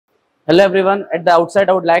Hello everyone. At the outside,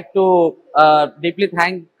 I would like to deeply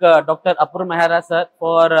thank Dr. Apurv Mehra sir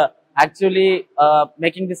for actually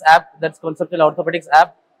making this app, that's Conceptual Orthopedics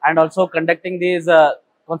app, and also conducting this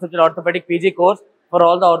Conceptual Orthopedic PG course for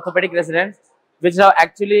all the orthopedic residents, which have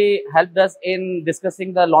actually helped us in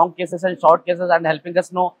discussing the long cases and short cases and helping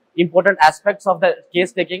us know important aspects of the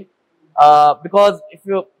case taking. Because if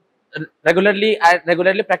you regularly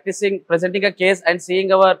practicing presenting a case and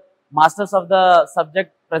seeing our masters of the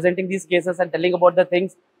subject presenting these cases and telling about the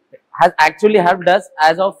things has actually helped us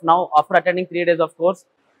as of now after attending 3 days of course.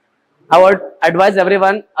 I would advise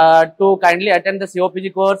everyone to kindly attend the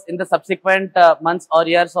COPG course in the subsequent months or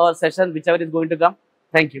years or session, whichever is going to come.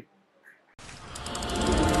 Thank you.